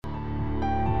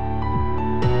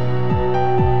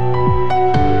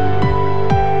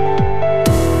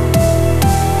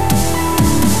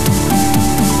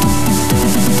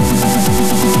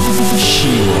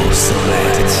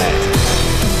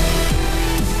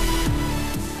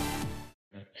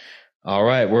All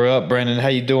right, we're up, Brandon. How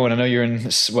you doing? I know you're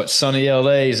in sunny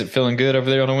LA. Is it feeling good over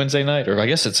there on a Wednesday night, or I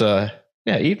guess it's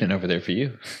evening over there for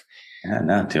you? Yeah,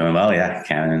 no, doing well. Yeah,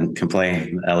 can't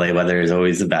complain. LA weather is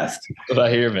always the best. What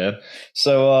I hear, man.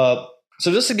 So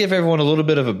just to give everyone a little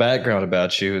bit of a background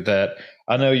about you, that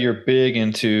I know you're big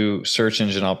into search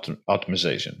engine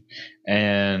optimization,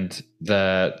 and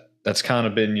that's kind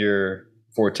of been your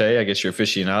forte. I guess your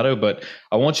aficionado, but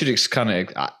I want you to kind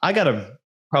of. I got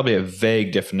probably a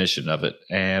vague definition of it,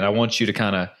 and I want you to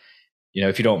kind of,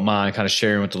 if you don't mind, kind of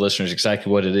sharing with the listeners exactly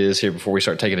what it is here before we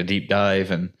start taking a deep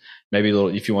dive, and maybe a little,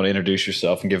 if you want to introduce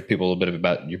yourself and give people a little bit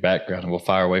about your background, and we'll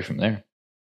fire away from there.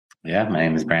 Yeah, my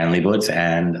name is Brandon Leibowitz,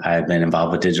 and I've been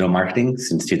involved with digital marketing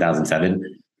since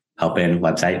 2007, helping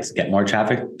websites get more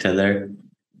traffic to their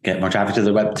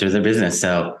business.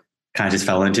 So kind of just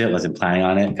fell into it, wasn't planning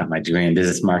on it. Got my degree in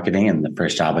business marketing, and the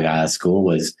first job I got out of school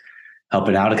was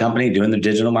helping out a company doing their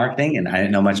digital marketing, and I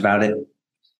didn't know much about it.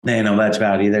 They didn't know much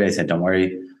about it either. They said, "Don't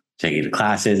worry, take you to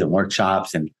classes and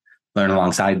workshops and learn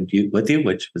alongside with you,"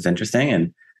 which was interesting.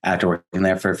 And after working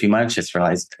there for a few months, just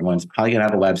realized everyone's probably going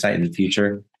to have a website in the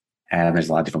future. And there's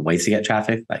a lot of different ways to get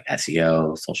traffic, like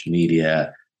SEO, social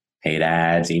media, paid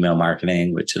ads, email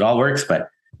marketing, which it all works. But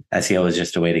SEO is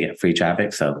just a way to get free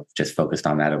traffic. So just focused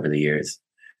on that over the years.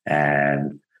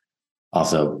 And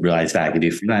also realized that I could do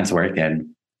freelance work and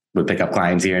would pick up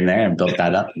clients here and there, and built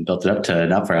that up and built it up to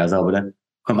enough where I was able to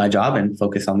quit my job and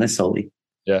focus on this solely.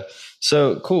 Yeah.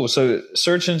 So cool. So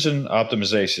search engine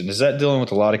optimization, is that dealing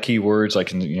with a lot of keywords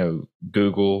like in,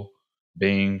 Google,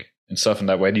 Bing and stuff in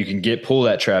that way? You can pull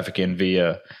that traffic in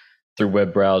through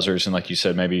web browsers. And like you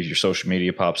said, maybe your social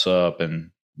media pops up,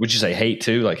 and would you say hate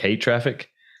too, like hate traffic?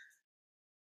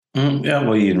 Yeah,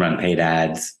 well, you can run paid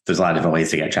ads. There's a lot of different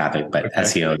ways to get traffic, but Okay.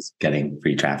 SEO is getting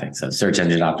free traffic. So search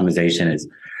engine optimization is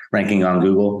ranking on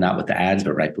Google, not with the ads,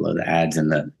 but right below the ads and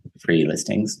the free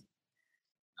listings.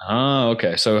 Oh,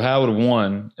 okay. So how would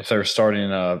one, if they're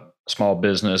starting a small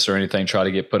business or anything, try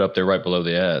to get put up there right below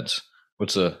the ads?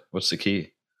 What's the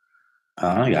key?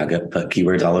 You got to put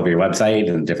keywords all over your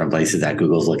website and different places that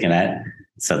Google's looking at,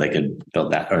 so they could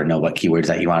build that or know what keywords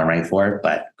that you want to rank for.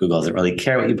 But Google doesn't really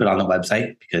care what you put on the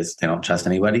website because they don't trust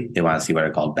anybody. They want to see what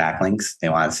are called backlinks. They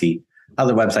want to see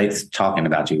other websites talking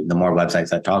about you. The more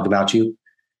websites that talk about you,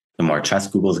 the more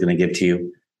trust Google's going to give to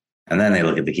you. And then they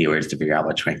look at the keywords to figure out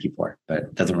what to rank you for. But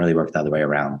it doesn't really work the other way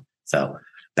around. So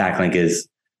backlink is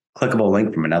clickable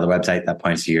link from another website that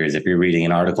points to yours. If you're reading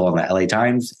an article in the LA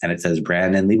Times and it says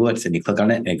Brandon Leibowitz and you click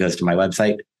on it and it goes to my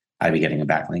website, I'd be getting a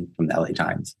backlink from the LA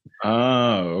Times.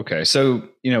 Oh, okay. So,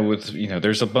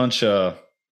 there's a bunch of,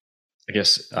 I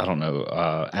guess, I don't know,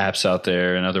 apps out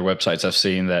there and other websites I've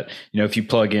seen that, if you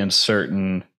plug in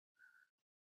certain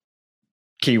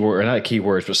keyword, or not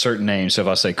keywords, but certain names. So if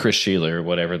I say Chris Sheeler or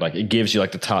whatever, like it gives you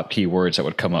like the top keywords that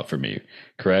would come up from you,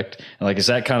 correct? And like, is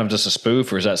that kind of just a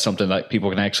spoof, or is that something that people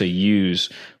can actually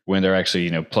use when they're actually,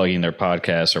 plugging their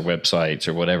podcasts or websites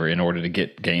or whatever in order to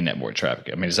gain that more traffic?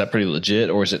 I mean, is that pretty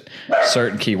legit, or is it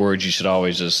certain keywords you should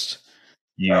always just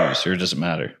use, or does it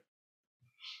matter?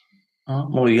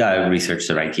 Well, you got to research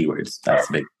the right keywords. That's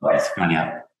the big place. Finding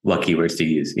out what keywords to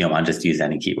use. You don't want to just use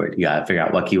any keyword. You got to figure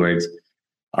out what keywords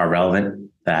are relevant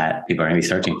that people are going to be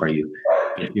searching for you.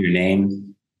 If your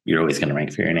name, you're always going to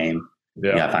rank for your name.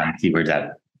 Yeah. You got to find keywords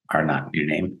that are not your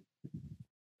name.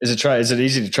 Is it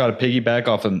easy to try to piggyback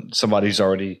off of somebody who's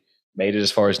already made it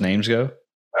as far as names go?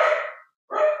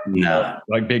 No.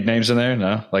 Like big names in there?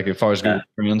 No? Like as far as good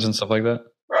friends and stuff like that?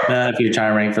 If you're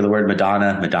trying to rank for the word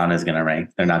Madonna, Madonna's going to rank.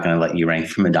 They're not going to let you rank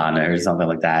for Madonna or something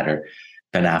like that, or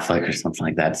Ben Affleck or something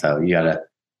like that. So you got to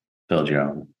build your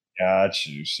own. Got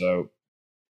you. So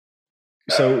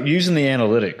using the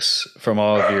analytics from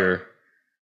all of your,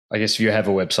 I guess you have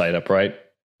a website up, right?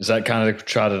 Is that kind of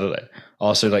try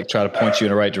to point you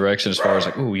in the right direction as far as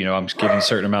like, I'm getting a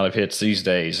certain amount of hits these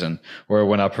days, and or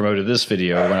when I promoted this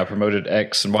video, when I promoted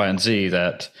X and Y and Z,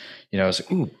 that I was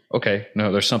like, okay,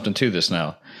 no, there's something to this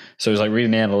now. So it's like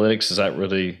reading the analytics. Is that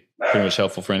really pretty much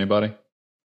helpful for anybody?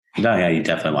 No, yeah, you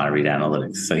definitely want to read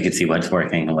analytics so you can see what's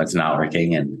working and what's not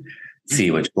working, and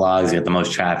see which blogs get the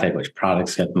most traffic, which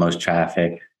products get the most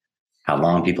traffic, how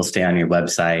long people stay on your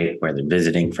website, where they're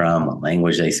visiting from, what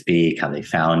language they speak, how they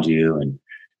found you, and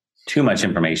too much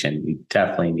information. You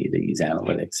definitely need to use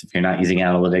analytics. If you're not using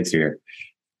analytics, you're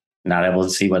not able to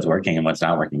see what's working and what's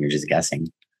not working. You're just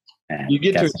guessing. When you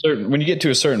get to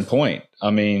a certain point,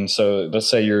 I mean, so let's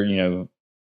say you're,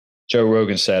 Joe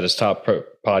Rogan said his top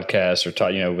podcast or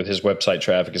top, with his website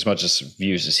traffic, as much as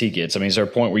views as he gets. I mean, is there a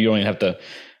point where you don't even have to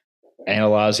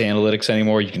analyze the analytics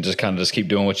anymore? You can just kind of just keep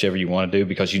doing whatever you want to do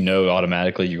because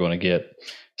automatically you're going to get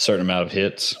a certain amount of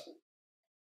hits?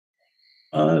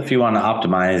 If you want to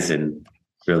optimize and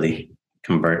really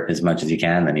convert as much as you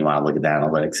can, then you want to look at the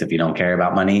analytics. If you don't care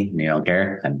about money and you don't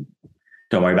care, then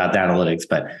don't worry about the analytics.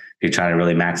 But if you're trying to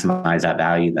really maximize that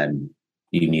value, then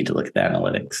you need to look at the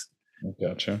analytics.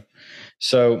 Gotcha.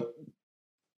 So,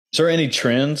 is there any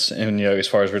trends, and as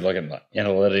far as we're looking at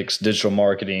analytics, digital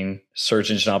marketing, search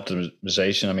engine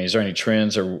optimization? I mean, is there any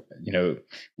trends, or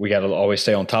we got to always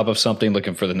stay on top of something,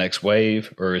 looking for the next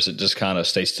wave, or is it just kind of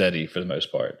stay steady for the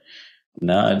most part?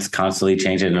 No, it's constantly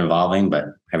changing and evolving, but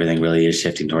everything really is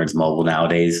shifting towards mobile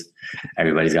nowadays.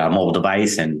 Everybody's got a mobile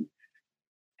device, and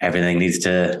everything needs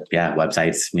to,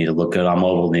 websites need to look good on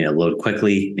mobile, need to load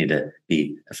quickly, need to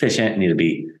be efficient, need to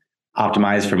be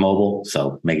optimized for mobile.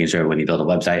 So making sure when you build a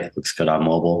website, it looks good on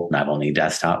mobile, not only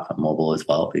desktop, but mobile as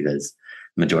well, because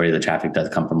the majority of the traffic does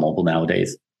come from mobile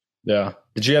nowadays. Yeah.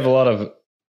 Did you have a lot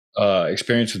of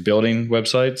experience with building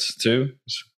websites too?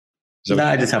 No,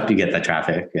 I just help you get that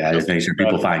traffic. Yeah, just make sure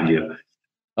people find you.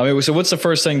 I mean, so what's the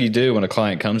first thing you do when a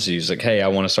client comes to you? It's like, hey, I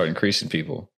want to start increasing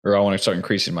people, or I want to start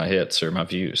increasing my hits or my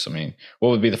views. I mean, what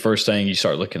would be the first thing you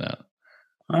start looking at?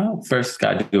 Well, first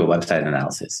got to do a website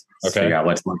analysis. Okay. Figure out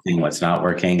what's working, what's not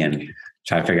working, and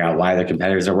try to figure out why their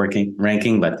competitors are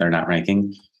ranking, but they're not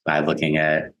ranking, by looking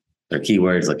at their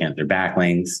keywords, looking at their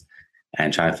backlinks,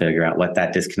 and try to figure out what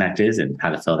that disconnect is and how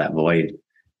to fill that void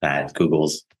that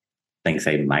Google's thinks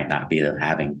they might not be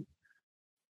having.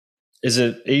 Is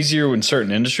it easier in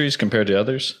certain industries compared to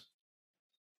others?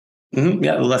 Mm-hmm.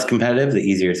 Yeah, the less competitive, the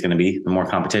easier it's going to be. The more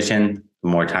competition, the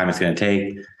more time it's going to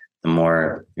take, the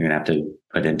more you're going to have to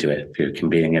put into it. If you're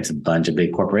competing against a bunch of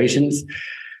big corporations,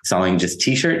 selling just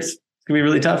T-shirts, it's going to be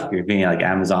really tough. You're being like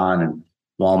Amazon and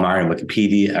Walmart and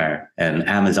Wikipedia and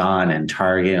Amazon and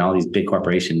Target and all these big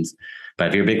corporations. But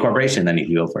if you're a big corporation, then you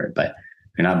can go for it. But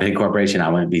if you're not a big corporation, I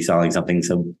wouldn't be selling something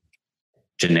so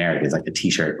generic as like a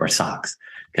T-shirt or socks,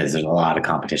 because there's a lot of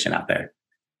competition out there.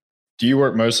 Do you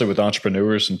work mostly with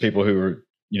entrepreneurs and people who are,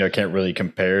 can't really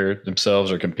compare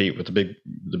themselves or compete with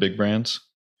the big brands?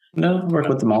 No, I work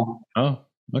with them all. Oh,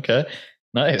 okay.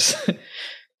 Nice.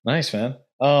 Nice, man.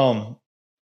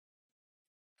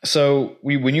 So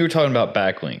when you were talking about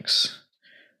backlinks,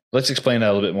 let's explain that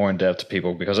a little bit more in depth to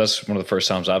people, because that's one of the first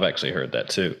times I've actually heard that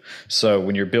too. So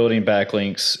when you're building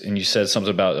backlinks, and you said something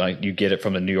about like you get it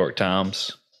from the New York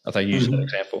Times, I thought you used that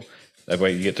example. That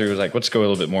way you get through. Like, let's go a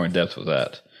little bit more in depth with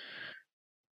that.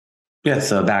 Yeah,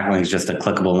 so a backlink is just a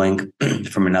clickable link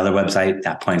from another website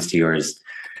that points to yours.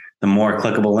 The more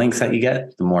clickable links that you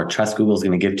get, the more trust Google's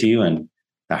going to give to you, and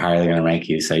the higher they're going to rank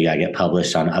you. So you got to get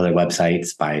published on other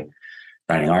websites by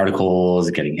writing articles,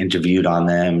 getting interviewed on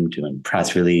them, doing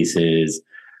press releases,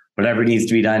 whatever needs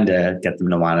to be done to get them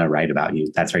to want to write about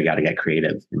you. That's where you got to get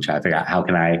creative and try to figure out how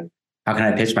can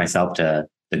I pitch myself to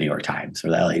the New York Times or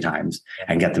the LA Times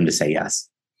and get them to say yes.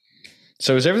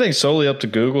 So is everything solely up to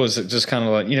Google? Is it just kind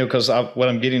of like, because what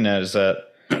I'm getting at is that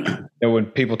when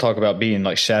people talk about being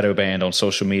like shadow banned on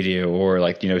social media, or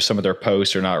like, some of their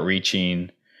posts are not reaching,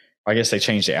 I guess they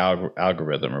changed the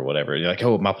algorithm or whatever. You're like,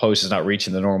 oh, my post is not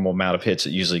reaching the normal amount of hits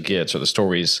it usually gets, or the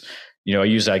stories,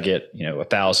 I get,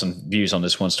 1,000 views on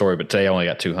this one story, but today I only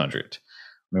got 200.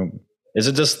 I mean, is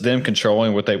it just them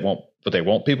controlling what they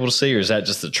want people to see, or is that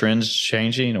just the trends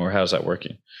changing, or how's that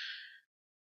working?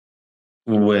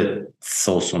 With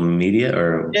social media,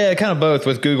 or kind of both,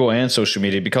 with Google and social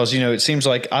media, because it seems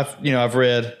like I've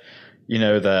read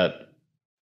that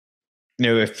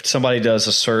if somebody does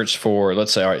a search for,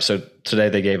 let's say, all right, so today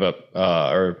they gave up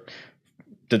or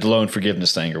did the loan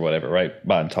forgiveness thing or whatever, right?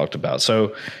 Biden talked about.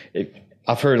 So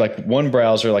I've heard like one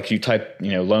browser, like you type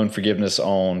loan forgiveness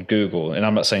on Google, and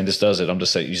I'm not saying this does it, I'm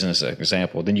just using this as an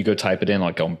example. Then you go type it in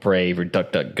like on Brave or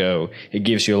DuckDuckGo, it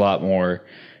gives you a lot more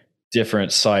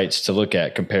different sites to look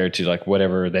at compared to like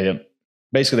whatever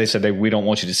they said we don't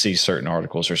want you to see certain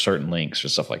articles or certain links or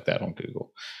stuff like that on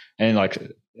Google. And like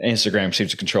Instagram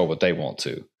seems to control what they want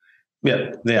to.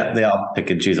 Yeah, they all pick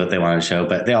and choose what they want to show,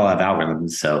 but they all have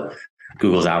algorithms. So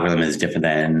Google's algorithm is different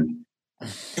than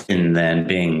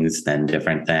Bing's, then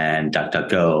different than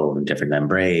DuckDuckGo, different than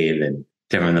Brave, and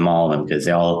different than all of them, because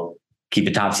they all keep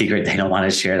it top secret. They don't want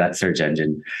to share that search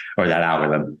engine or that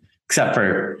algorithm. Except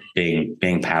for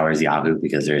Bing powers Yahoo,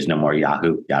 because there's no more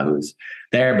Yahoo. Yahoo's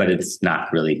there, but it's not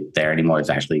really there anymore. It's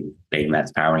actually Bing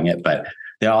that's powering it. But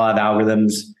they all have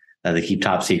algorithms that they keep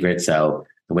top secret. So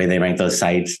the way they rank those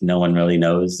sites, no one really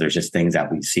knows. There's just things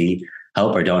that we see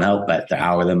help or don't help, but the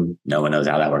algorithm, no one knows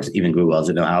how that works. Even Google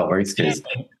doesn't know how it works because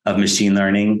of machine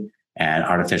learning and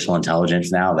artificial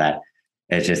intelligence now, that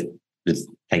it's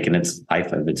taking its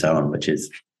life of its own, which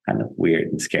is kind of weird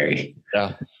and scary.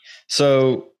 Yeah.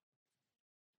 So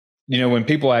When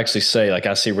people actually say, like,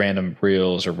 I see random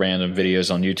reels or random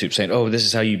videos on YouTube saying, oh, this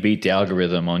is how you beat the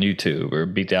algorithm on YouTube or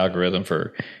beat the algorithm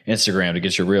for Instagram to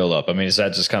get your reel up. I mean, is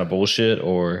that just kind of bullshit?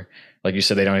 Or like you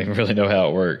said, they don't even really know how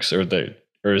it works, or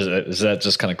is that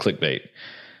just kind of clickbait?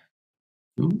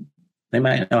 They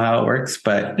might know how it works,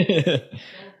 but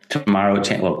tomorrow,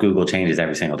 Google changes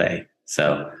every single day.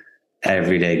 So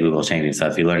every day Google changing. So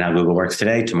if you learn how Google works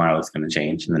today, tomorrow it's going to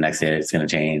change. And the next day it's going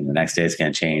to change. The next day it's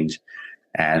going to change.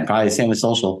 And probably the same with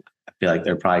social. I feel like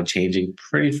they're probably changing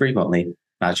pretty frequently.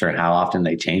 Not sure how often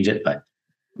they change it, but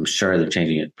I'm sure they're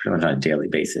changing it pretty much on a daily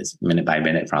basis, minute by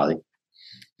minute, probably.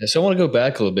 Yeah, so I want to go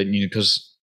back a little bit,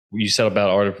 because what you said about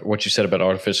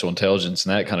artificial intelligence,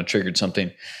 and that kind of triggered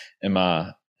something in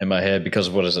my head, because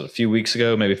what is it, a few weeks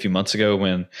ago, maybe a few months ago,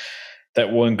 when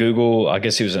that one Google, I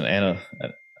guess he was an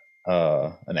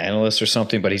analyst or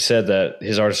something, but he said that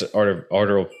his I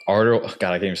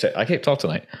can't talk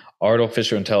tonight.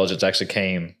 Artificial intelligence actually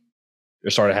came or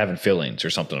started having feelings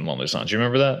or something along those lines. You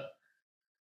remember that?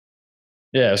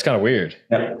 Yeah, it's kind of weird.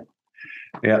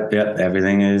 Yep.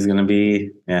 Everything is going to be,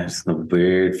 it's a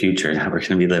weird future that we're going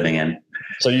to be living in.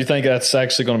 So you think that's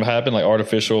actually going to happen? Like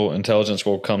artificial intelligence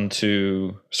will come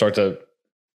to start to,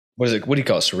 what do you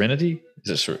call it? Serenity?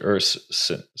 Is it or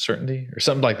certainty or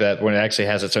something like that, when it actually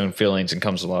has its own feelings and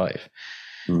comes alive?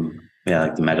 Yeah,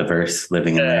 like the metaverse,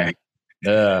 living in there.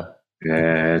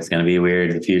 Yeah, it's going to be weird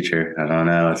in the future. I don't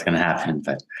know what's going to happen,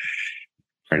 but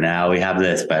for now we have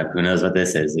this, but who knows what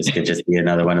this is? This could just be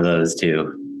another one of those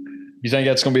too. You think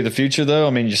that's going to be the future though?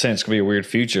 I mean, you're saying it's going to be a weird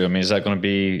future. I mean, is that going to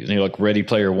be like Ready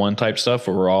Player One type stuff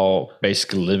where we're all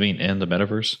basically living in the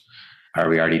metaverse? Are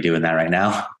we already doing that right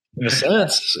now? In a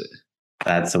sense.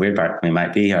 That's the weird part. We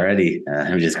might be already.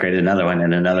 We just created another one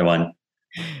and another one.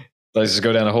 Let's just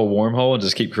go down a whole wormhole and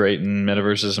just keep creating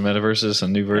metaverses and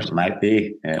new verses. It might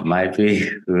be.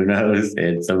 Who knows?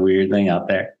 It's a weird thing out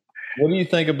there. What do you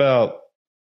think about?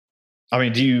 I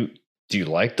mean, do you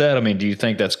like that? I mean, do you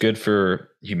think that's good for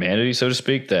humanity, so to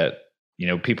speak? That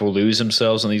people lose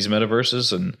themselves in these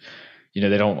metaverses, and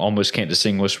they almost can't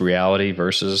distinguish reality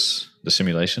versus the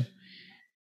simulation.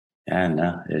 Yeah,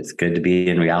 no, it's good to be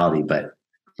in reality, but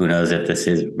who knows if this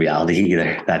is reality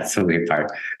either? That's the weird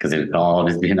part, because it could all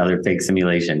just be another fake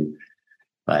simulation.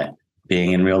 But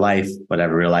being in real life,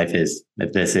 whatever real life is,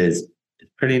 if this is,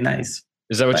 it's pretty nice.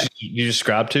 Is that what you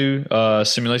describe to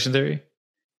simulation theory?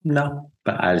 No,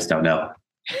 but I just don't know.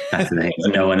 That's the thing.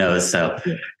 No one knows. So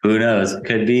who knows?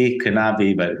 Could be, could not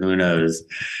be, but who knows?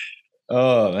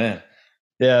 Oh man.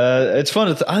 Yeah, it's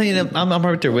fun. I'm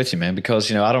right there with you, man,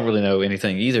 because I don't really know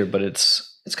anything either, but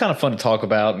it's kind of fun to talk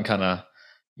about and kind of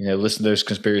listen to those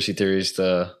conspiracy theories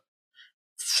to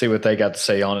see what they got to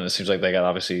say on it. It seems like they got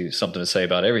obviously something to say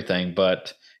about everything,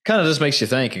 but kind of just makes you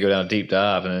think and go down a deep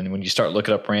dive. And then when you start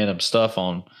looking up random stuff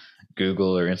on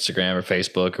Google or Instagram or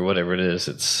Facebook or whatever it is,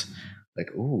 it's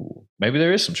like, ooh, maybe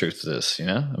there is some truth to this.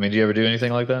 I mean, do you ever do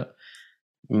anything like that?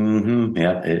 Mm-hmm.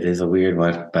 Yeah, it is a weird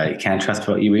one, but you can't trust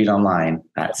what you read online.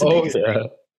 That's the biggest thing.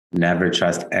 Never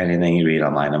trust anything you read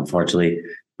online. Unfortunately,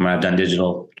 when I've done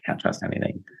digital, can't trust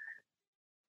anything.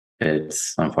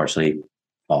 It's unfortunately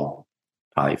all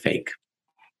probably fake.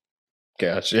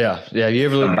 Gotcha. Yeah. You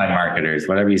ever done by marketers?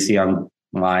 Whatever you see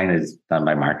online is done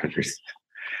by marketers.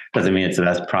 Doesn't mean it's the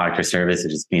best product or service. It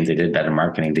just means they did better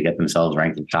marketing to get themselves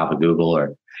ranked at the top of Google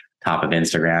or top of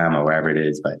Instagram or wherever it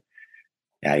is. But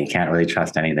yeah, you can't really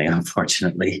trust anything,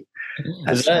 unfortunately.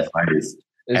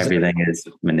 Everything is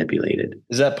manipulated.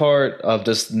 Is that part of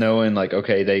just knowing, like,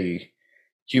 okay,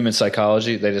 human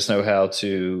psychology, they just know how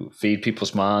to feed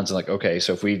people's minds, and like, okay,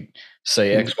 so if we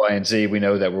say X, Y, and Z, we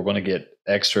know that we're going to get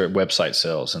extra website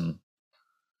sales. And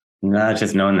no,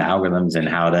 just knowing the algorithms and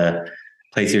how to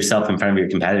place yourself in front of your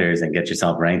competitors and get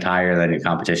yourself ranked higher than your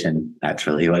competition. That's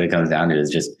really what it comes down to,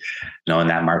 is just knowing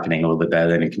that marketing a little bit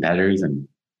better than your competitors and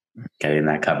getting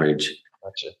that coverage.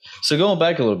 Gotcha. So going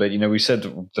back a little bit, we said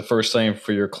the first thing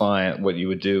for your client, what you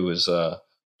would do is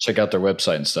check out their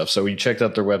website and stuff. So when you checked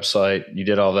out their website, you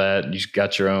did all that, you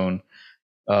got your own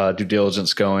due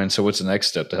diligence going. So what's the next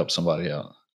step to help somebody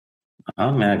out?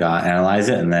 I got to analyze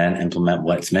it and then implement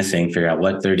what's missing, figure out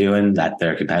what they're doing that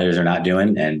their competitors are not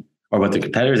doing, or what the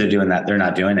competitors are doing that they're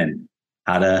not doing, and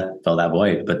how to fill that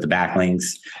void. But the backlinks,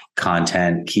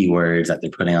 content, keywords that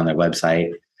they're putting on their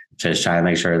website, just try to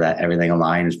make sure that everything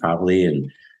aligns properly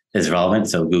and is relevant.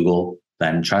 So Google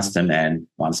then trusts them and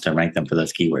wants to rank them for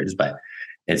those keywords. But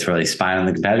it's really spying on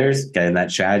the competitors, getting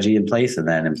that strategy in place, and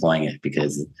then employing it,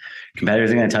 because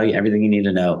competitors are going to tell you everything you need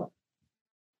to know.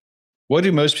 What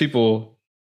do most people,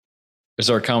 is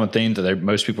there a common theme that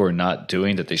most people are not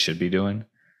doing that they should be doing?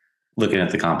 looking at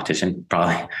the competition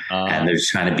probably, and Uh, they're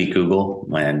just trying to beat Google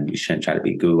when you shouldn't try to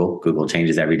beat Google. Google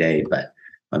changes every day, but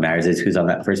what matters is who's on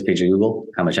that first page of Google,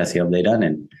 how much SEO have they done,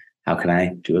 and how can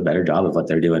I do a better job of what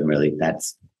they're doing. Really,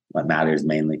 that's what matters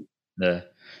mainly. yeah.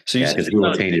 So you Yeah, because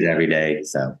Google changes every day,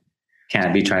 so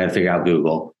can't be trying to figure out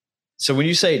Google. so when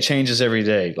you say it changes every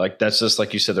day, like that's just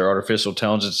like you said, their artificial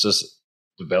intelligence just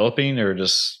developing or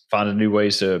just finding new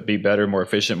ways to be better, more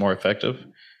efficient, more effective.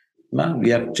 Well,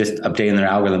 yep, just updating their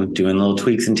algorithm, doing little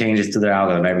tweaks and changes to their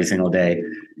algorithm every single day.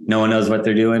 No one knows what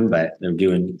they're doing, but they're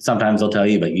doing. Sometimes they'll tell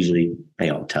you, but usually they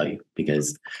don't tell you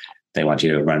because they want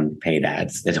you to run paid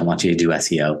ads. They don't want you to do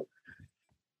SEO.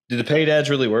 Do the paid ads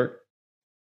really work?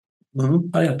 Mm-hmm.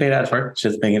 Oh yeah, paid ads work. It's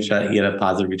just making sure that you get a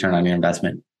positive return on your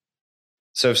investment.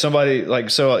 So if somebody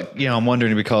I'm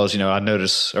wondering because I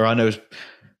notice or I know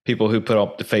people who put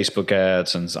up the Facebook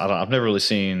ads, and I've never really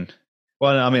seen.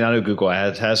 Well, I mean, I know Google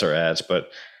Ads has their ads, but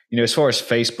as far as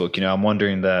Facebook, I'm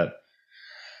wondering that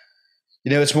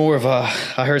it's more of a.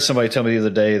 I heard somebody tell me the other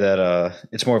day that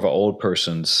it's more of an old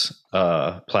person's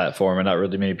platform, and not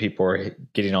really many people are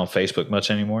getting on Facebook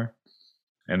much anymore.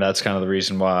 And that's kind of the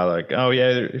reason why, like, oh yeah,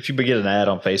 if you get an ad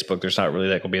on Facebook, there's not really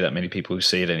going to be that many people who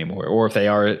see it anymore. Or if they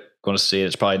are going to see it,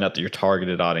 it's probably not your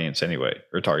targeted audience anyway,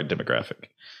 or target demographic.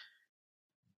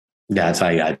 Yeah, that's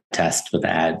why you got to test with the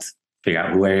ads. Figure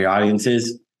out where your audience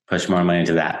is, push more money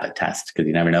into that, but test because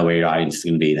you never know where your audience is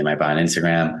going to be. They might buy on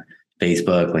Instagram,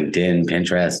 Facebook, LinkedIn,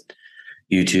 Pinterest,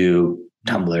 YouTube,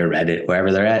 Tumblr, Reddit,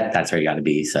 wherever they're at. That's where you got to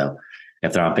be. So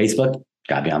if they're on Facebook,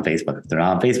 got to be on Facebook. If they're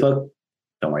not on Facebook,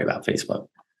 don't worry about Facebook.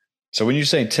 So when you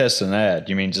say test an ad,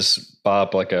 you mean just buy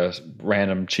up like a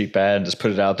random cheap ad and just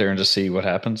put it out there and just see what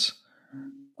happens?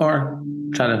 Or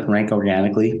try to rank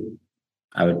organically.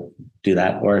 I would do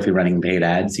that. Or if you're running paid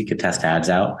ads, you could test ads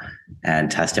out and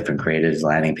test different creatives,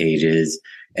 landing pages,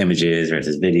 images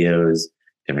versus videos,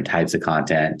 different types of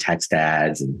content, text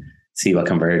ads, and see what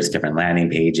converts, different landing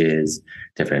pages,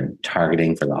 different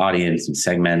targeting for the audience and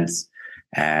segments,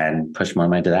 and push more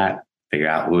money to that. Figure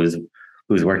out who's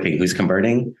working, who's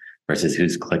converting versus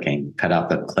who's clicking. Cut out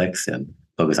the clicks and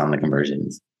focus on the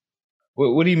conversions.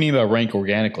 What do you mean by rank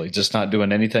organically? Just not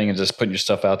doing anything and just putting your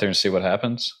stuff out there and see what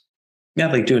happens? Yeah,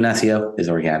 like doing SEO is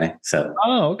organic. So,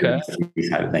 okay. These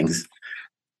kind of things.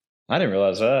 I didn't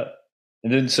realize that.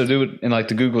 And then so do it in like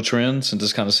the Google Trends and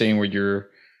just kind of seeing where you're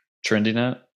trending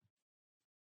at.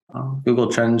 Google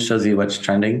Trends shows you what's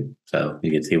trending, so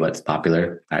you can see what's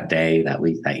popular that day, that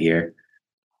week, that year.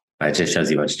 But it just shows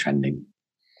you what's trending.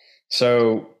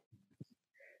 So,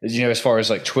 as far as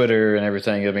like Twitter and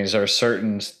everything, I mean, is there a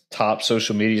certain top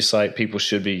social media site people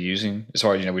should be using? As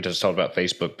far as we just talked about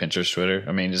Facebook, Pinterest, Twitter.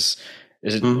 I mean, does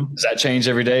that change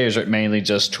every day, or is it mainly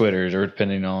just Twitter? Or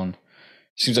depending on,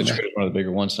 seems like Twitter's one of the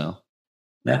bigger ones now.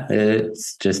 Yeah, it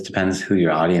just depends who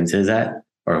your audience is at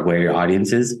or where your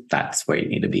audience is. That's where you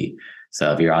need to be.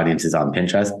 So if your audience is on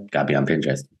Pinterest, gotta be on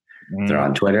Pinterest. If they're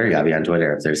on Twitter, you gotta be on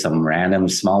Twitter. If there's some random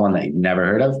small one that you've never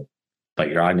heard of, but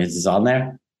your audience is on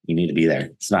there, you need to be there.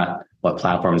 It's not what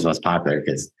platform is most popular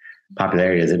because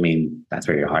popularity doesn't mean that's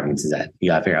where your audience is at.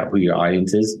 You gotta figure out who your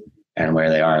audience is and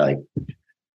where they are. Like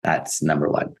that's number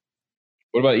one.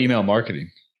 What about email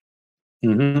marketing?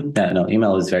 Mm-hmm. Yeah, no,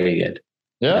 email is very good.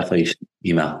 Yeah, definitely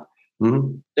email.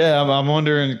 Mm-hmm. Yeah, I'm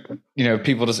wondering.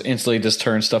 People just instantly just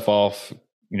turn stuff off.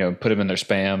 Put them in their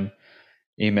spam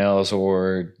emails,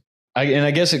 or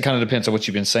I guess it kind of depends on what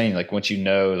you've been saying. Like once you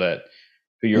know that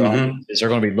who your audience is, they're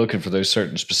going to be looking for those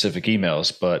certain specific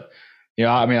emails. But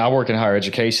I mean, I work in higher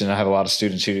education. And I have a lot of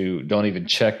students who don't even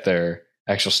check their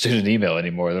actual student email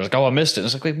anymore. They're like, "Oh, I missed it." And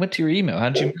it's like, "Wait, went to your email? How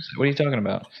did you miss it? What are you talking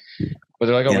about?" But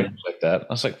they're like, "Oh, we don't like that."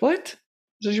 I was like, "What?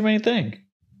 This is your main thing."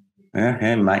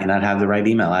 Yeah, you might not have the right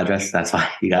email address. That's why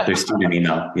you got their student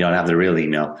email. You don't have the real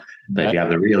email. But if you have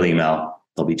the real email,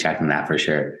 they'll be checking that for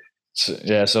sure.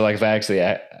 So like if I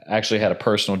actually had a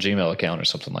personal Gmail account or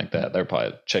something like that, they're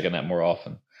probably checking that more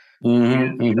often.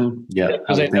 Yeah,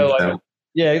 because they know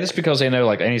just because they know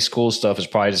like any school stuff is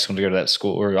probably just going to go to that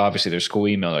school, or obviously their school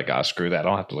email. Like, screw that, I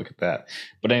don't have to look at that.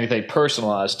 But anything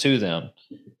personalized to them,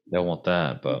 they'll want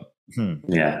that. But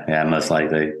yeah, most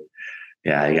likely.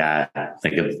 Yeah, you gotta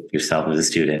think of yourself as a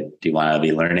student. Do you want to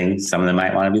be learning? Some of them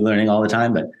might want to be learning all the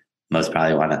time, but most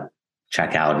probably want to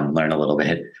check out and learn a little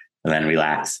bit and then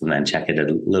relax and then check it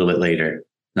a little bit later,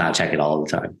 not check it all the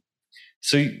time.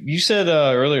 So you said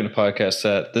earlier in the podcast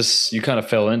that you kind of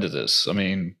fell into this. I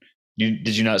mean,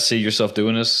 did you not see yourself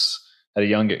doing this at a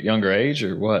younger age,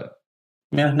 or what?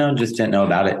 Yeah, no, just didn't know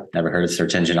about it. Never heard of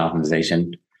search engine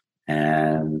optimization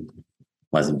and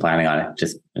wasn't planning on it.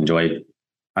 Just enjoyed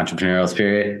entrepreneurial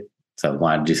spirit, So I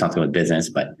wanted to do something with business,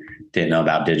 but didn't know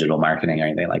about digital marketing or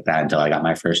anything like that until I got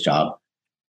my first job.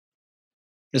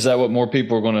 Is that what more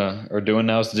people are doing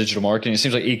now? Is the digital marketing? It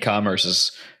seems like e-commerce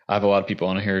is. I have a lot of people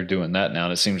on here doing that now,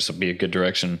 and it seems to be a good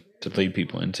direction to lead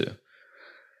people into.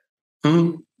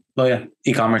 Mm-hmm. Well, yeah,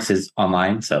 e-commerce is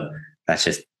online, so that's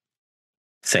just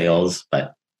sales,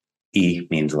 but E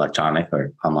means electronic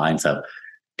or online. So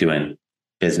doing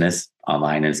business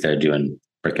online instead of doing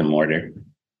brick and mortar.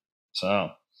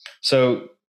 So,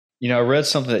 I read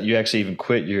something that you actually even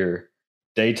quit your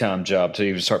daytime job to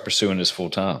even start pursuing this full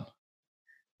time.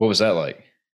 What was that like?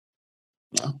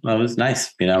 Well, it was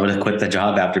nice. I would have quit the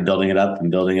job after building it up and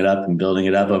building it up and building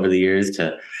it up over the years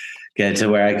to get to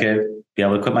where I could be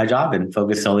able to quit my job and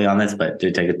focus solely on this. But it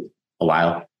did take a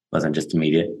while. It wasn't just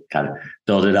immediate. Kind of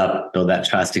build it up, build that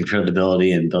trust and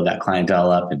credibility, and build that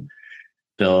clientele up, and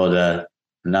build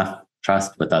enough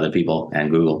trust with other people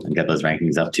and Google, and get those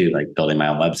rankings up too. Like building my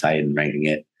own website and ranking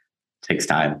it takes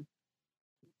time.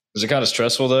 Was it kind of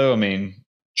stressful though? I mean,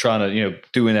 trying to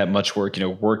doing that much work,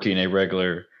 working a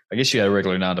regular. I guess you had a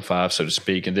regular 9 to 5, so to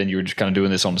speak, and then you were just kind of doing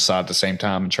this on the side at the same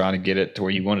time and trying to get it to where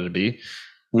you wanted to be.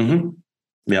 Mm-hmm.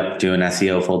 Yep, doing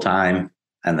SEO full time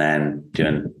and then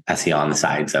doing SEO on the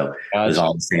side. So it was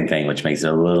all the same thing, which makes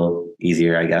it a little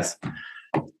easier, I guess.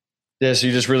 Yeah, so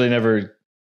you just really never,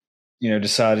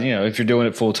 decided, if you're doing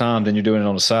it full time, then you're doing it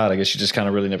on the side. I guess you just kind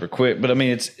of really never quit. But I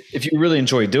mean, if you really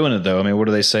enjoy doing it though, I mean, what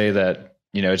do they say that,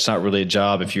 it's not really a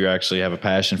job if you actually have a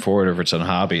passion for it or if it's a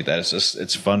hobby, that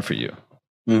it's fun for you.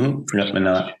 Mm-hmm. Yep, and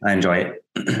I enjoy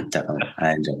it. Definitely.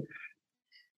 I enjoy it.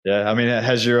 Yeah. I mean,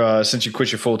 has your, since you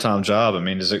quit your full-time job, I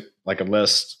mean, is it like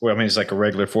it's like a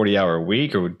regular 40-hour a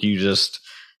week, or do you just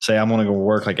say, I'm going to go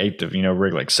work like 8 to,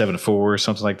 regular, like 7 to 4 or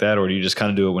something like that? Or do you just kind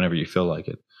of do it whenever you feel like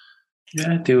it?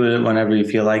 Yeah. Do it whenever you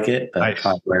feel like it, but nice.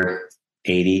 Probably work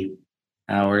 80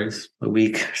 hours a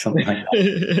week or something like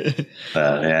that.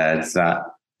 But yeah, it's not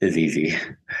as easy,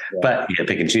 but you can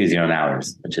pick and choose your own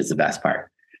hours, which is the best part.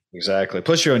 Exactly.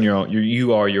 Plus you're on your own,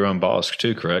 you are your own boss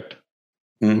too, correct?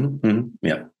 Mm-hmm. Mm-hmm.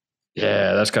 Yeah.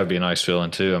 Yeah, that's got to be a nice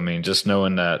feeling too. I mean, just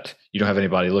knowing that you don't have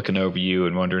anybody looking over you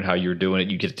and wondering how you're doing it.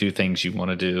 You get to do things you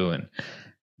want to do, and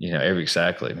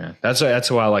exactly, man. That's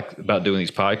what I like about doing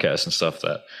these podcasts and stuff.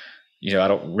 That I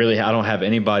don't have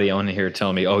anybody on here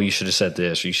telling me, oh, you should have said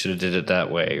this, or you should have did it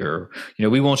that way, or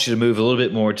we want you to move a little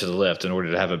bit more to the left in order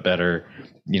to have a better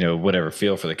whatever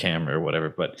feel for the camera or whatever.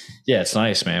 But yeah, it's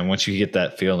nice, man. Once you get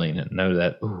that feeling and know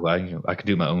that, I can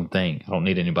do my own thing. I don't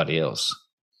need anybody else.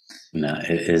 No,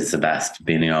 it is the best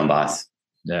being your own boss.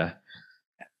 Yeah.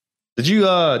 Did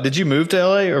you move to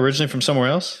LA originally from somewhere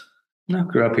else? No,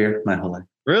 grew up here my whole life.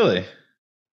 Really?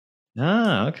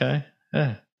 Ah, okay.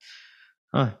 Yeah.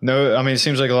 Huh. No, I mean, it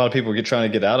seems like a lot of people are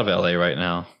trying to get out of LA right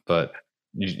now, but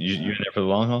you're in there for the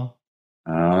long haul?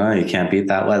 Oh, you can't beat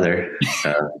that weather.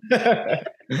 So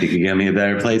you could give me a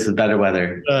better place with better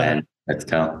weather, and let's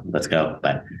go.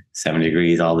 But 70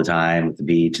 degrees all the time with the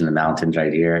beach and the mountains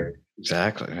right here.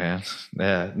 Exactly, man.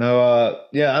 Yeah. No,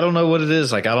 I don't know what it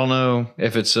is. Like, I don't know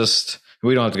if it's just,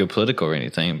 we don't have to go political or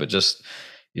anything, but just,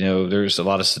 there's a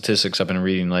lot of statistics I've been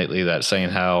reading lately that saying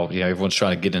how, everyone's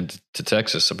trying to get into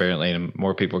Texas apparently, and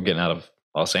more people are getting out of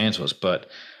Los Angeles. But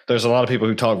there's a lot of people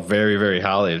who talk very, very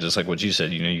highly of just like what you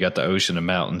said, you got the ocean and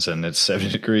mountains and it's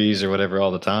 70 degrees or whatever all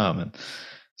the time. And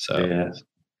so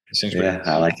it seems pretty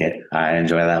I like it. I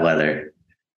enjoy that weather.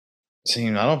 See,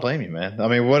 I don't blame you, man. I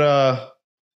mean, what are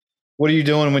you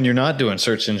doing when you're not doing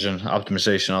search engine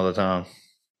optimization all the time?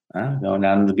 Going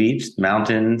down to the beach,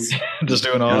 mountains, just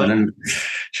doing all that,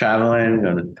 traveling,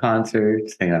 going to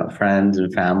concerts, hanging out with friends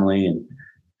and family, and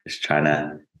just trying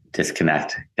to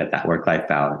disconnect, get that work-life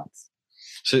balance.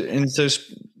 So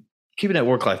keeping that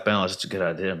work-life balance, it's a good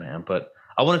idea, man. But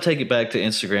I want to take it back to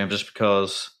Instagram just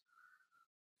because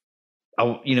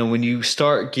when you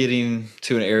start getting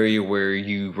to an area where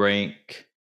you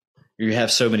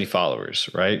have so many followers,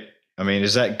 right? I mean,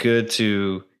 is that good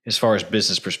as far as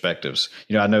business perspectives?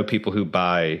 I know people who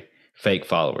buy fake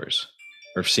followers,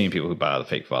 or seen people who buy the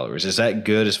fake followers. Is that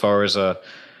good as far as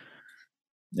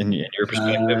in your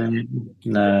perspective?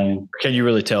 No. Or can you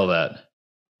really tell that?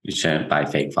 You shouldn't buy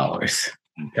fake followers.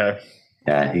 Okay.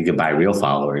 Yeah, you could buy real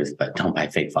followers, but don't buy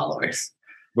fake followers.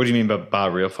 What do you mean by buy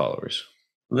real followers?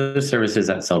 There's services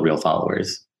that sell real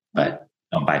followers, but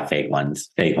don't buy fake ones.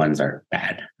 Fake ones are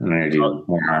bad. And they're going to do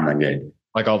more harm than good.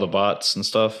 Like all the bots and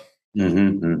stuff?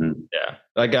 Mm-hmm, mm-hmm. Yeah.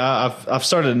 Like I've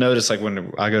started to notice, like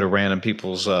when I go to random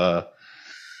people's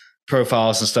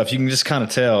profiles and stuff, you can just kind of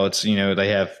tell it's, they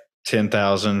have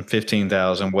 10,000,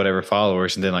 15,000, whatever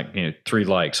followers, and then like 3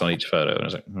 likes on each photo, and I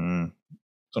was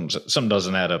like, something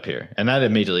doesn't add up here, and that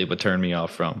immediately would turn me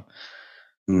off from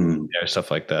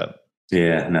stuff like that.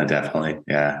 Yeah, no, definitely.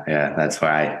 Yeah. That's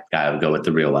why I gotta go with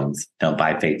the real ones. Don't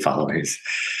buy fake followers.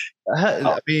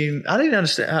 I mean, I didn't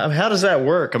understand. How does that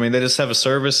work? I mean, they just have a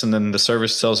service and then the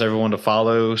service tells everyone to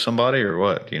follow somebody or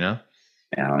what, I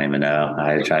don't even know.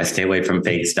 I try to stay away from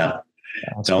fake stuff.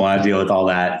 That's Don't cool. want to deal with all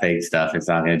that fake stuff. It's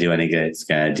not going to do any good. It's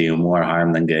going to do more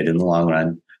harm than good in the long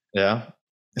run. Yeah.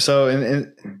 So,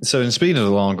 in speaking of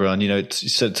the long run, you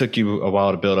said it took you a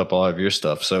while to build up all of your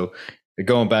stuff. So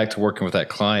going back to working with that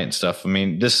client stuff, I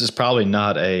mean, this is probably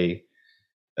not an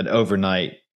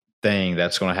overnight thing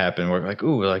that's going to happen. We're like,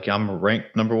 ooh, like I'm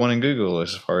ranked number one in Google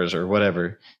as far as, or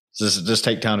whatever. Does this just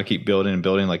take time to keep building and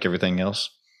building like everything else?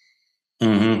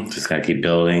 Just got to keep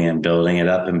building and building it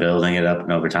up and building it up.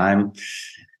 And over time,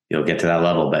 you'll get to that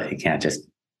level, but you can't just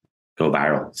go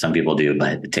viral. Some people do,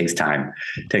 but it takes time.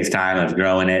 It takes time of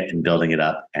growing it and building it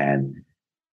up and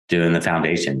doing the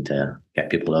foundation to get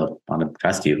people to want to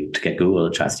trust you, to get Google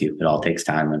to trust you. It all takes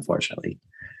time, unfortunately.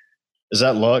 Is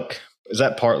that luck? Is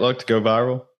that part luck to go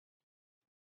viral?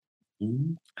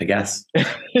 I guess.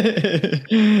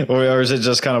 Or is it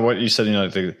just kind of what you said,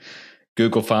 the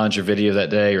Google finds your video that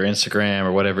day or Instagram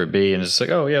or whatever it be, and it's like,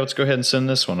 oh yeah, let's go ahead and send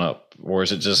this one up? Or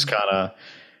is it just kind of,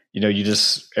 you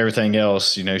just everything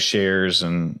else, shares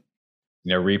and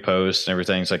reposts and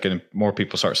everything's like more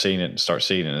people start seeing it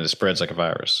and it spreads like a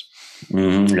virus?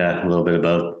 Yeah, a little bit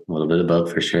of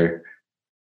both for sure.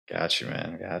 Gotcha,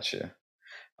 man. Gotcha.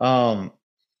 Well,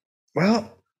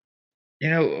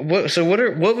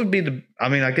 what would be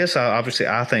I guess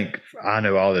I think I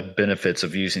know all the benefits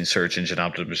of using search engine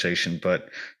optimization, but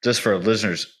just for a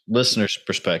listeners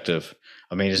perspective,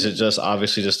 I mean, is it just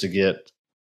obviously just to get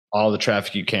all the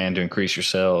traffic you can to increase your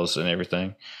sales and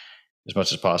everything as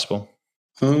much as possible?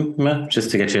 Just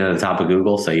to get you to the top of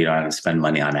Google so you don't have to spend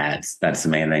money on ads. That's the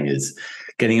main thing, is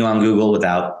getting you on Google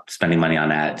without spending money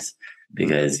on ads,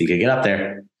 because you could get up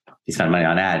there, you spend money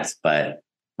on ads, but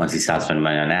once you stop spending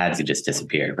money on ads, you just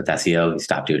disappear. With SEO, you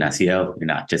stop doing SEO, you're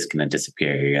not just going to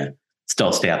disappear. You're going to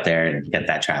still stay up there and get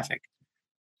that traffic.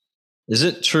 Is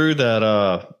it true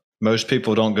that most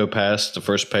people don't go past the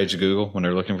first page of Google when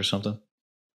they're looking for something?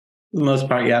 For the most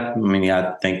part, yeah. I mean,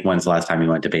 I think when's the last time you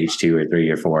went to page 2 or 3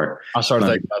 or 4? I started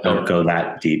thinking about that. Don't go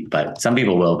that deep, but some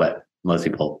people will, but most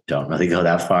people don't really go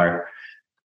that far.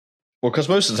 Well, because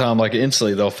most of the time, like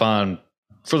instantly, they'll find,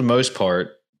 for the most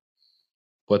part,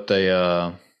 what they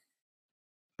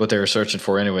were searching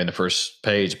for anyway in the first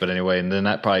page. But anyway, and then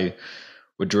that probably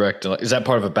would direct. Is that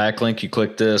part of a backlink? You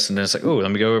click this, and then it's like, oh, let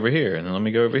me go over here, and then let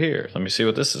me go over here. Let me see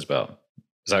what this is about.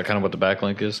 Is that kind of what the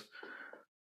backlink is?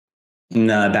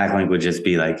 No, backlink would just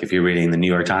be like if you're reading the New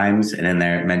York Times and in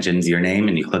there it mentions your name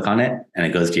and you click on it and it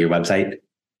goes to your website,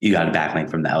 you got a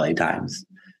backlink from the LA Times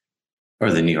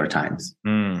or the New York Times.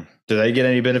 Do they get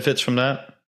any benefits from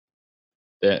that?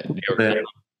 A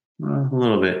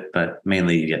little bit, but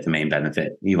mainly you get the main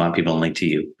benefit. You want people to link to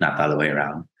you, not the other way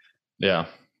around. Yeah.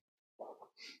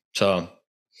 So,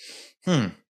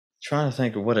 trying to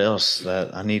think of what else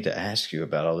that I need to ask you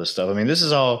about all this stuff. I mean, this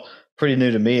is all pretty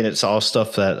new to me, and it's all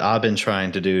stuff that I've been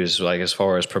trying to do, is like as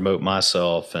far as promote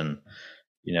myself. And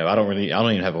I don't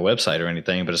even have a website or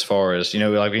anything, but as far as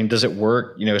does it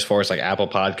work as far as like Apple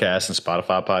Podcasts and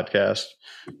Spotify Podcasts,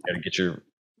 you got to get your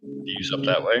views up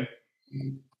that way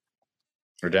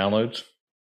or downloads,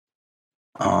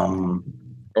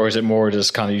 or is it more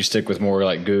just kind of you stick with more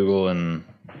like Google and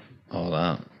all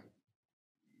that?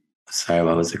 Sorry,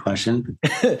 what was the question?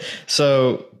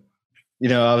 So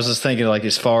I was just thinking, like,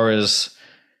 as far as,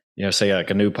 say like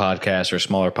a new podcast or a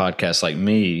smaller podcast like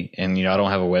me, and, I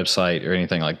don't have a website or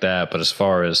anything like that, but as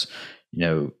far as,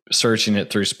 searching it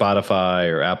through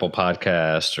Spotify or Apple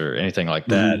Podcast or anything like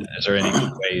that, is there any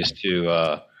ways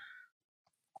to,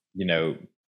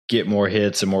 get more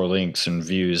hits and more links and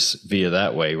views via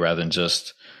that way rather than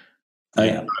just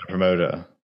promote a...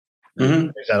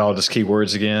 Is that all just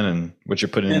keywords again and what you're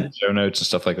putting in the show notes and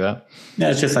stuff like that? Yeah,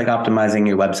 it's just like optimizing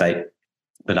your website,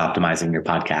 but optimizing your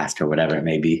podcast or whatever it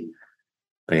may be.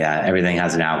 But yeah, everything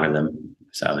has an algorithm.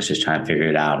 So I was just trying to figure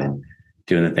it out and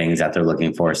doing the things that they're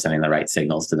looking for, sending the right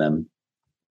signals to them.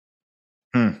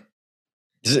 A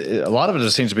lot of it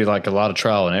just seems to be like a lot of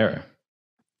trial and error.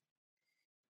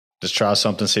 Just try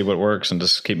something, see what works, and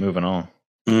just keep moving on.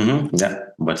 Yeah.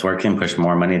 What's working, push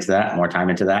more money into that, more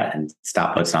time into that, and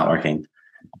stop what's not working.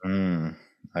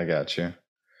 I got you.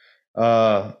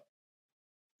 So,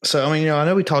 I mean, I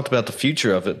know we talked about the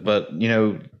future of it, but,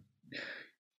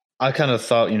 I kind of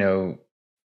thought,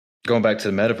 going back to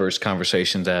the metaverse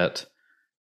conversation, that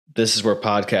this is where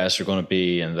podcasts are going to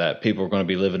be and that people are going to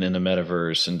be living in the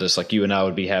metaverse, and just like you and I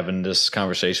would be having this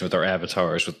conversation with our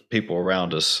avatars, with people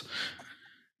around us.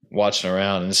 watching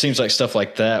around, and it seems like stuff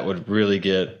like that would really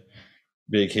get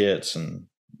big hits. And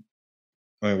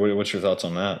I mean, what's your thoughts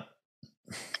on that?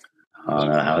 I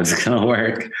don't know how it's going to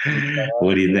work.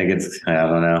 What do you think? I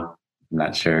don't know. I'm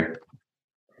not sure.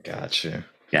 Gotcha.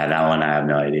 Yeah, that one, I have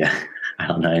no idea. I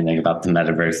don't know anything about the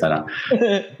metaverse. I'm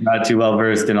not too well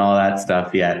versed in all that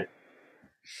stuff yet.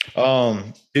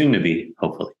 Soon to be,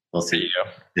 hopefully. We'll see.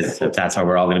 If that's how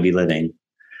we're all going to be living,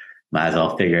 might as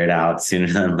well figure it out sooner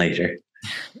than later.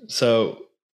 So,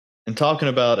 in talking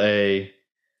about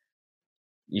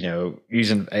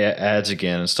using ads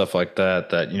again and stuff like that,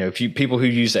 if people who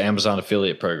use the Amazon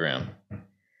affiliate program,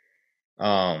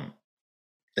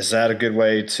 is that a good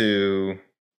way to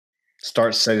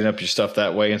start setting up your stuff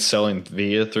that way and selling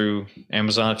through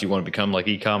Amazon if you want to become like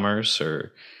e-commerce,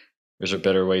 or is there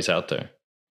better ways out there?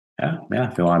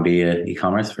 Yeah. If you want to be an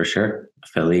e-commerce, for sure,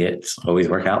 affiliates always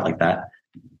work out like that.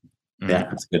 Mm-hmm. Yeah,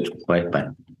 that's a good way, but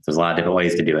there's a lot of different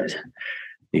ways to do it.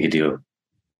 You could do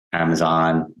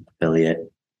Amazon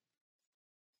affiliate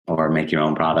or make your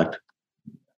own product.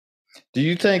 Do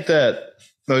you think that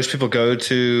most people go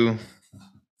to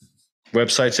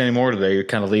websites anymore? Or do they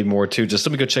kind of lead more to just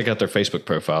let me go check out their Facebook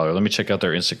profile, or let me check out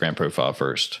their Instagram profile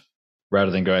first,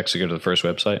 rather than actually go to the first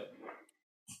website?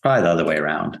 Probably the other way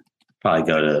around. Probably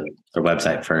go to their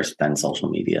website first, then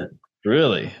social media.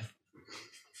 Really?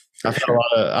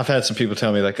 I've had some people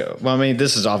tell me, like, well, I mean,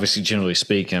 this is obviously generally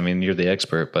speaking, I mean, you're the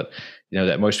expert, but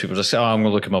that most people just say, oh, I'm going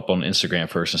to look them up on Instagram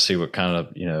first and see what kind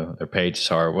of, their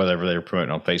pages are, whatever they're promoting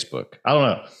on Facebook. I don't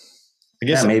know. I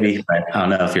guess maybe, but I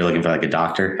don't know if you're looking for like a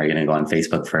doctor. Are you going to go on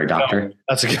Facebook for a doctor? No,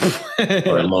 that's a good point.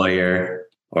 Or a lawyer,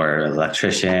 or an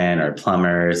electrician, or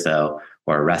plumber,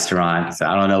 or a restaurant. So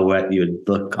I don't know what you would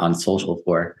look on social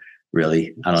for,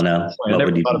 really. I don't know. What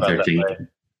would you be searching?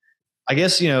 I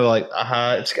guess,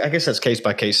 I guess that's case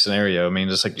by case scenario. I mean,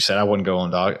 just like you said, I wouldn't go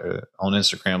on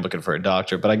Instagram looking for a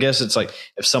doctor, but I guess it's like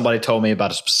if somebody told me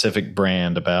about a specific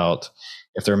brand, about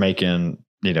if they're making,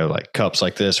 like cups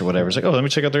like this or whatever, it's like, oh, let me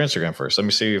check out their Instagram first. Let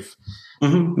me see if.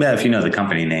 Mm-hmm. Yeah, if you know the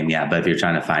company name, yeah. But if you're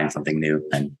trying to find something new,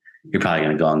 then you're probably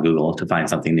going to go on Google to find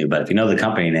something new. But if you know the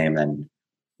company name, then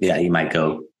yeah, you might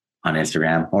go on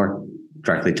Instagram or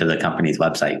directly to the company's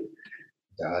website.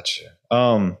 Gotcha.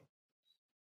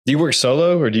 Do you work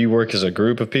solo, or do you work as a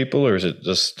group of people, or is it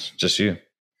just you?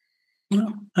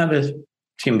 Well, I have a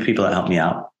team of people that help me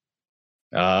out.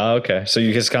 Okay. So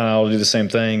you just kind of all do the same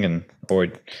thing, or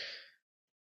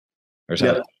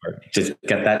yep. Just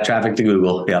get that traffic to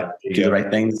Google. Yeah. Do the right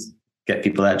things, get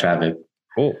people that traffic.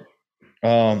 Cool.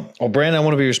 Well, Brandon, I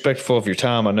want to be respectful of your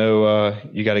time. I know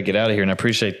you got to get out of here, and I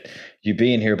appreciate you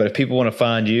being here. But if people want to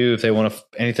find you, if they want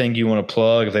anything you want to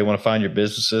plug, if they want to find your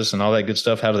businesses and all that good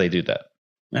stuff, how do they do that?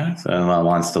 Yeah, so anyone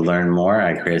wants to learn more,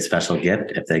 I create a special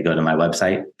gift if they go to my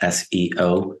website,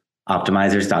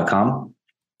 SEOoptimizers.com.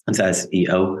 It's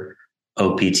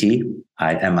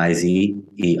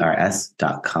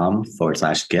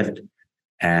SEOoptimizers.com/gift.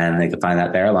 And they can find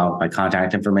that there along with my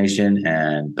contact information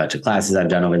and a bunch of classes I've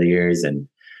done over the years. And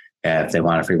if they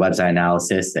want a free website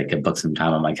analysis, they can book some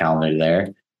time on my calendar there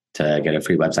to get a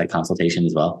free website consultation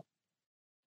as well.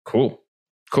 Cool,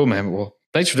 man. Well,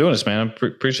 thanks for doing this, man. I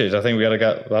appreciate it. I think we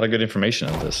got a lot of good information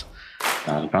on this.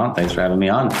 Not a problem. Thanks for having me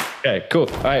on. Okay, cool.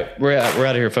 All right, we're out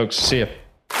of here, folks. See ya.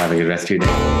 Have a good rest of your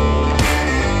day.